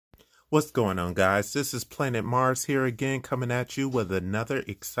What's going on, guys? This is Planet Mars here again, coming at you with another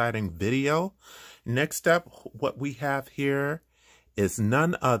exciting video. Next up, what we have here is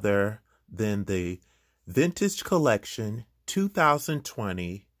none other than the Vintage Collection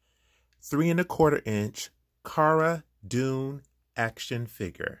 2020 3¼ inch Cara Dune action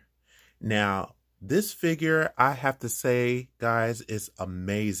figure. Now, this figure, I have to say, guys, is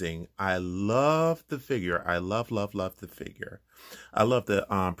amazing. I love the figure. I love the figure. I love the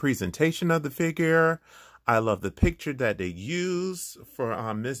presentation of the figure. I love the picture that they use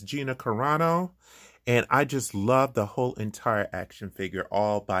for Miss Gina Carano. And I just love the whole entire action figure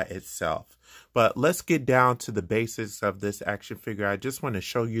all by itself. But let's get down to the basics of this action figure. I just want to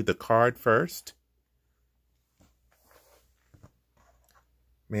show you the card first.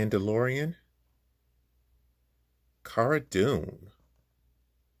 Mandalorian. Cara Dune.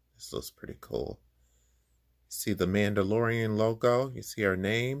 This looks pretty cool. See the Mandalorian logo. You see her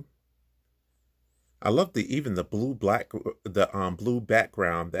name. I love even the blue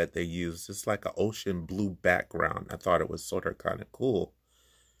background that they use. It's like an ocean blue background. I thought it was sort of kind of cool.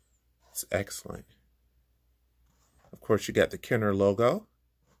 It's excellent. Of course, you got the Kenner logo.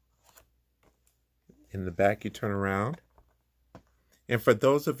 In the back, you turn around. And for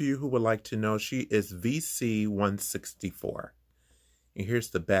those of you who would like to know, she is VC 164. And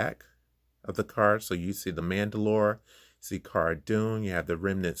here's the back of the card. So you see the Mandalore, you see Cara Dune, you have the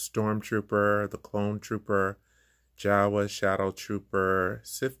Remnant Stormtrooper, the Clone Trooper, Jawa Shadow Trooper,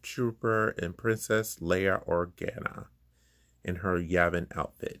 Sith Trooper, and Princess Leia Organa in her Yavin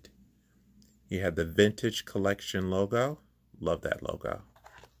outfit. You have the Vintage Collection logo. Love that logo.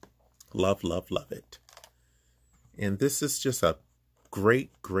 Love it. And this is just a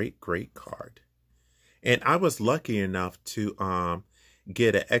great card. And I was lucky enough to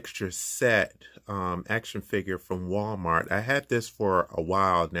get an extra set action figure from Walmart. I had this for a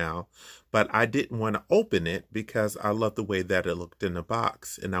while now, but I didn't want to open it because I love the way that it looked in the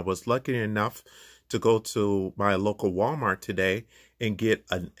box. And I was lucky enough to go to my local Walmart today and get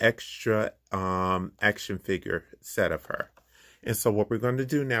an extra action figure set of her. And so what we're going to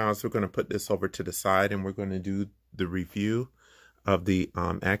do now is we're going to put this over to the side and we're going to do the review of the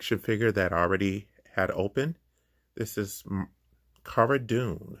action figure that I already had open. This is Cara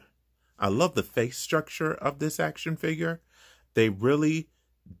Dune. I love the face structure of this action figure. They really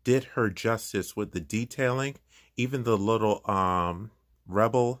did her justice with the detailing. Even the little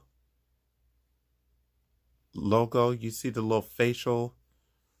Rebel logo. You see the little facial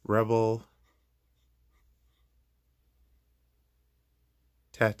Rebel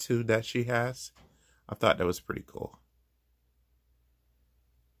tattoo that she has. I thought that was pretty cool.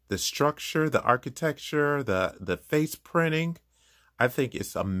 The structure, the architecture, the face printing, I think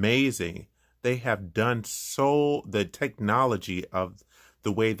it's amazing. They have done the technology of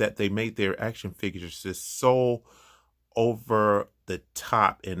the way that they made their action figures is so over the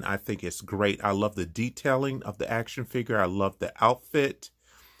top, and I think it's great. I love the detailing of the action figure. I love the outfit.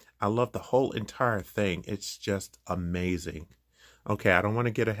 I love the whole entire thing. It's just amazing. Okay, I don't want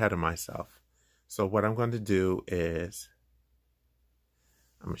to get ahead of myself. So what I'm going to do is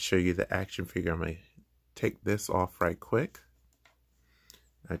I'm going to show you the action figure. I'm going to take this off right quick.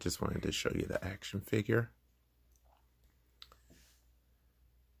 I just wanted to show you the action figure.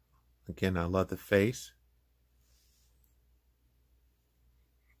 Again, I love the face.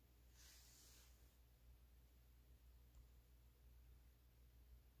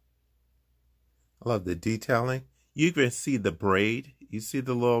 I love the detailing. You can see the braid. You see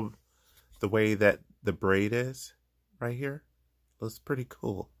the way that the braid is right here. Looks pretty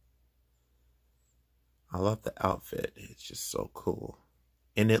cool. I love the outfit. It's just so cool.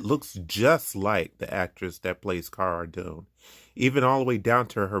 And it looks just like the actress that plays Cara Dune. Even all the way down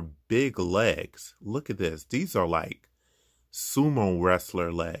to her big legs. Look at this. These are like sumo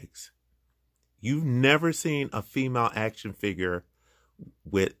wrestler legs. You've never seen a female action figure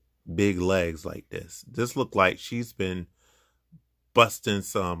with big legs like this. This looked like she's been busting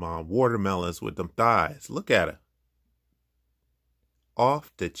some watermelons with them thighs. Look at her.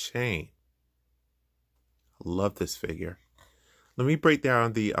 Off the chain. I love this figure. Let me break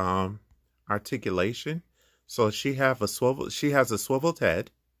down the articulation. So she has a swiveled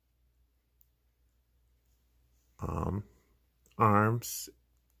head. Arms.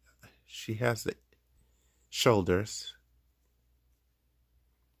 She has the shoulders.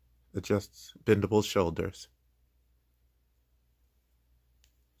 Adjust bendable shoulders.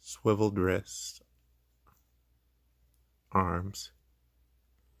 Swiveled wrists. Arms.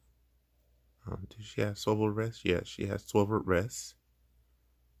 Does she have swivel wrists? Yes, she has swivel wrists.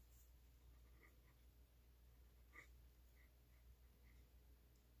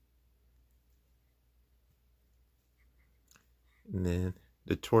 And then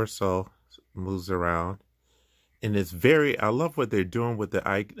the torso moves around. And it's very, I love what they're doing with the,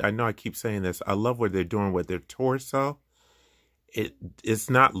 I know I keep saying this, I love what they're doing with their torso. It's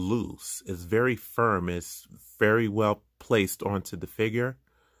not loose. It's very firm. It's very well placed onto the figure.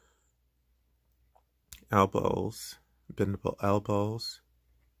 Elbows, bendable elbows.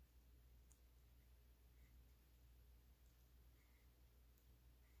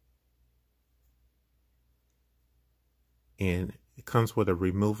 And it comes with a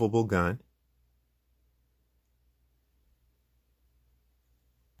removable gun.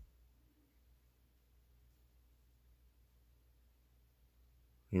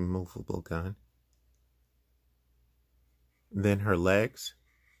 Removable gun. Then her legs.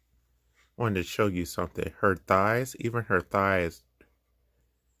 I wanted to show you something. Her thighs, even her thighs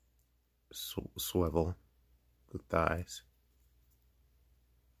swivel. The thighs.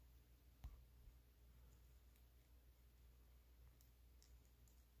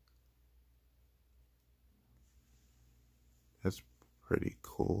 That's pretty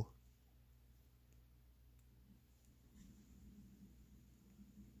cool.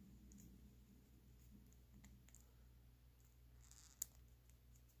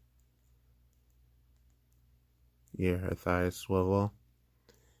 Yeah, her thighs swivel.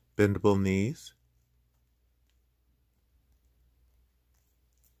 Bendable knees.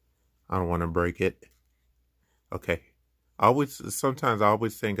 I don't want to break it. Okay. Sometimes I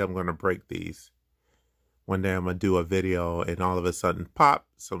always think I'm going to break these. One day I'm going to do a video and all of a sudden, pop,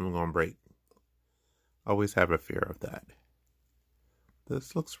 something's going to break. I always have a fear of that.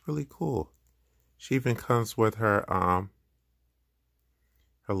 This looks really cool. She even comes with her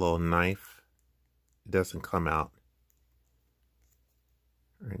little knife. It doesn't come out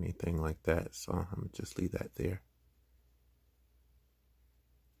or anything like that, so I'm going to just leave that there.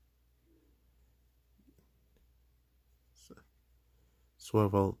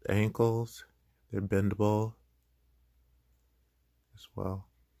 Swivel ankles, they're bendable as well.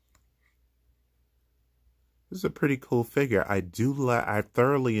 This is a pretty cool figure. I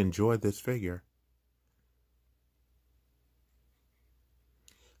thoroughly enjoy this figure.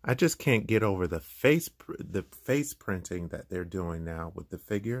 I just can't get over the face printing that they're doing now with the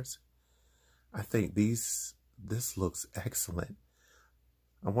figures. I think this looks excellent.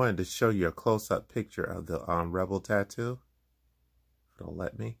 I wanted to show you a close-up picture of the Rebel tattoo. If it'll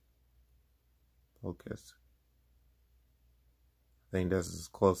let me focus. I think that's as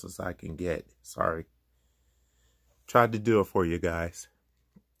close as I can get. Sorry. Tried to do it for you guys.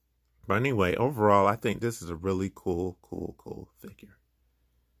 But anyway, overall, I think this is a really cool figure.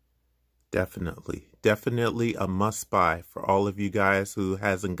 Definitely a must buy for all of you guys who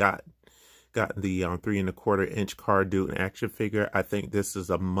hasn't gotten the 3 1/4 inch Cara Dune action figure. I think this is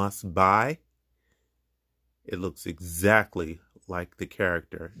a must buy. It looks exactly like the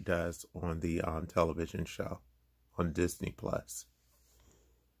character does on the television show on Disney Plus.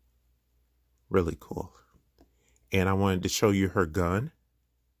 Really cool. And I wanted to show you her gun.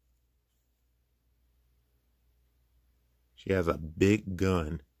 She has a big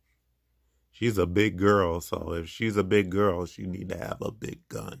gun. She's a big girl, so if she's a big girl, she need to have a big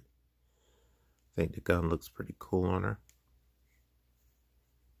gun. I think the gun looks pretty cool on her.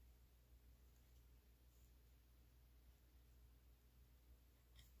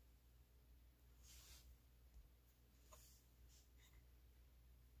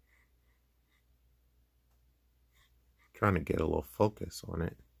 Trying to get a little focus on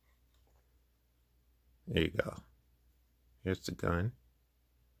it. There you go. Here's the gun.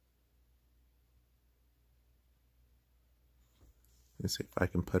 Let's see if I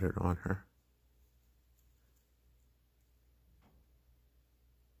can put it on her.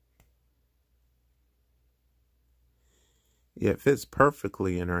 Yeah, it fits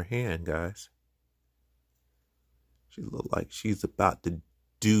perfectly in her hand, guys. She looks like she's about to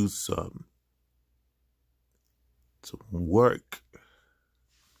do some work.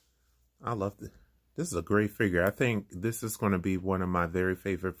 I love this. This is a great figure. I think this is going to be one of my very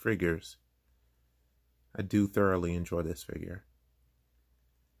favorite figures. I do thoroughly enjoy this figure.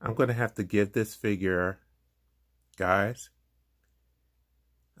 I'm going to have to give this figure, guys,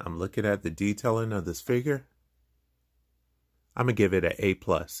 I'm looking at the detailing of this figure. I'm going to give it an A+.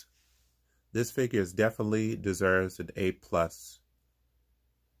 This figure definitely deserves an A+.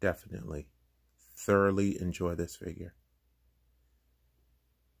 Definitely. Thoroughly enjoy this figure.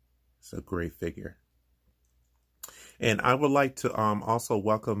 It's a great figure. And I would like to also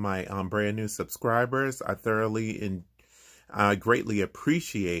welcome my brand new subscribers. I thoroughly and greatly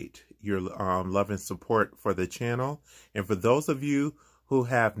appreciate your love and support for the channel. And for those of you who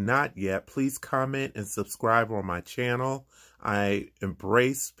have not yet, please comment and subscribe on my channel. I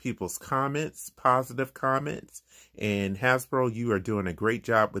embrace people's comments, positive comments. And Hasbro, you are doing a great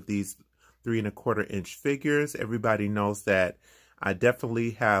job with these 3 1/4 inch figures. Everybody knows that I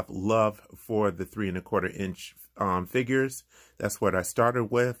definitely have love for the 3 1/4 inch figures. That's what I started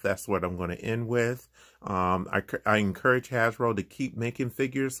with. That's what I'm going to end with. I encourage Hasbro to keep making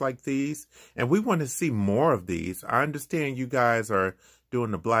figures like these. And we want to see more of these. I understand you guys are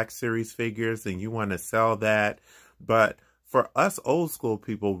doing the Black Series figures and you want to sell that. But for us old school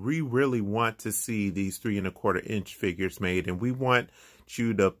people, we really want to see these 3 1/4 inch figures made. And we want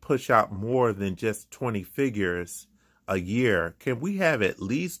you to push out more than just 20 figures a year. Can we have at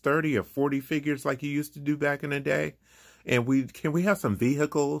least 30 or 40 figures like you used to do back in the day? And can we have some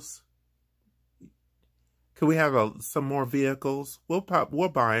vehicles? Can we have some more vehicles? We'll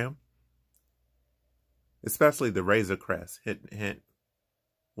buy them. Especially the Razor Crest. Hint, hint.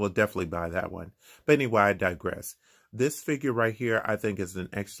 We'll definitely buy that one. But anyway, I digress. This figure right here, I think, is an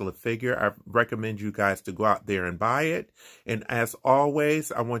excellent figure. I recommend you guys to go out there and buy it. And as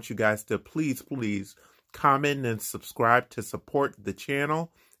always, I want you guys to please comment and subscribe to support the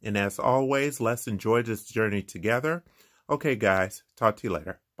channel. And as always, let's enjoy this journey together. Okay, guys, talk to you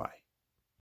later.